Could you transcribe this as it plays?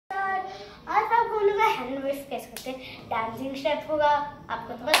Hand wave कैसे करते हैं। डांसिंग स्टेप होगा,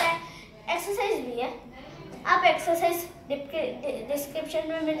 आपको तो पता है। एक्सरसाइज भी है, आप एक्सरसाइज डिस्क्रिप्शन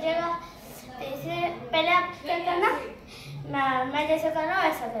में मिल जाएगा। तो इससे पहले आप क्या करना, मैं जैसे कर रहा हूँ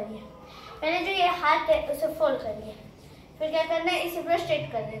ऐसा करिए। पहले जो ये हाथ है उसे फोल्ड करिए, फिर क्या करना है, इसे पूरा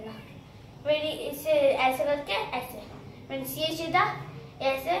स्ट्रेट कर देना। फिर इसे ऐसे करके ऐसे, फिर ये सीधा,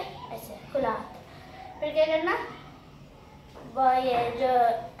 ऐसे ऐसे खुला हाथ। फिर क्या करना, ये जो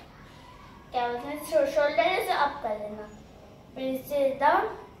क्या बोलते हैं शोल्डर है इसे अप कर देना, फिर इसे डाउन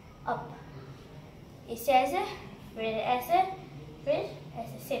अप, इससे ऐसे, फिर ऐसे, फिर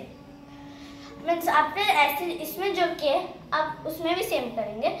ऐसे सेम। मीन्स आपने ऐसे इसमें जो किए आप उसमें भी सेम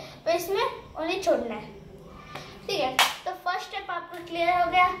करेंगे, तो इसमें उन्हें छोड़ना है, ठीक है। तो फर्स्ट स्टेप आपको क्लियर हो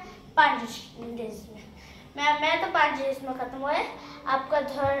गया 5 डेज में। मैं तो 5 डेज में खत्म हुआ है, आपका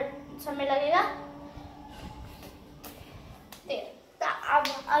थोड़ा समय लगेगा, ठीक है। तो अब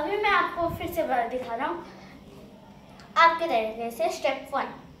अभी मैं आपको फिर से दिखा रहा हूँ आपके तरीके से। स्टेप 1,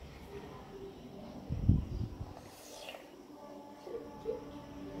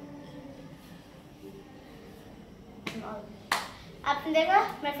 आपने देखा,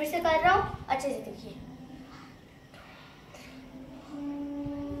 मैं फिर से कर रहा हूँ, अच्छे से देखिए।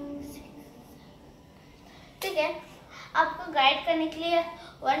 ठीक है, आपको गाइड करने के लिए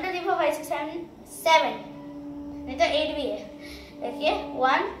 1 2 3 4 5 6 7 नहीं तो 8 भी है। देखिए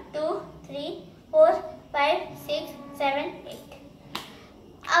 1 2 3 4 5 6 7 8।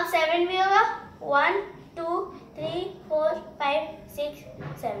 अब 7 भी होगा, 1 2 3 4 5 6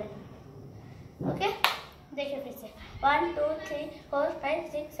 7। ओके, देखिए फिर से 1 2 3 4 5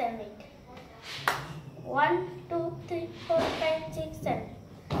 6 7 8। 1 2 3 4 5 6 7।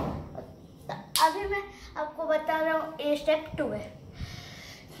 अभी मैं आपको बता रहा हूँ, ये स्टेप 2 है।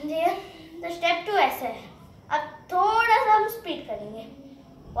 तो स्टेप 2 ऐसे है। अब थोड़ा सा हम स्पीड करेंगे,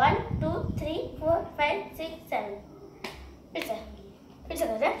 1 2 3 4 5 6 7। फिर से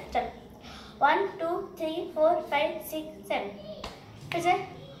करते हैं, चलो 1 2 3 4 5 6 7। फिर से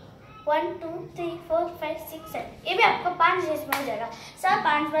 1 2 3 4 5 6 7। ये भी आपका 5 डेज में हो जाएगा। सब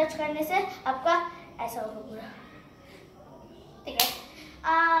 5 बार करने से आपका ऐसा होगा पूरा, ठीक है।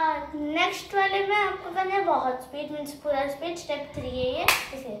 नेक्स्ट वाले में आपको करना है बहुत स्पीड, मीन्स पूरा स्पीड। स्टेप 3 है ये,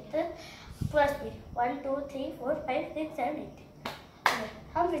 इसे तो पूरा स्पीड 1 2 3 4 5 6 7 8।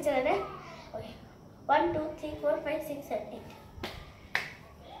 हम फिर से कर रहे हैं, ओके 1 2 3 4 5 6 7 8।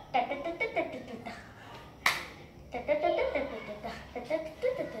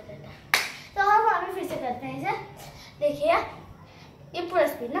 तो हम अभी फिर से करते हैं इसे, देखिए ये पूरा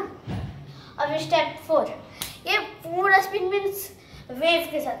स्पीड ना। अब स्टेप 4, ये पूरा स्पीड मीन्स वेव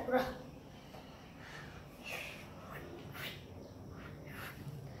के साथ पूरा।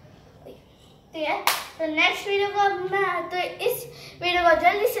 ठीक है, तो नेक्स्ट वीडियो को तो इस वीडियो को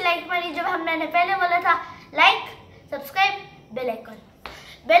जल्दी से लाइक मारिए, जो मैंने पहले बोला था, लाइक सब्सक्राइब बेल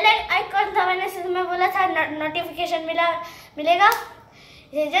आइकन दबाने से मैं बोला था नोटिफिकेशन मिलेगा।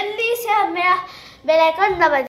 जल्दी से मेरा बेल आइकन दबा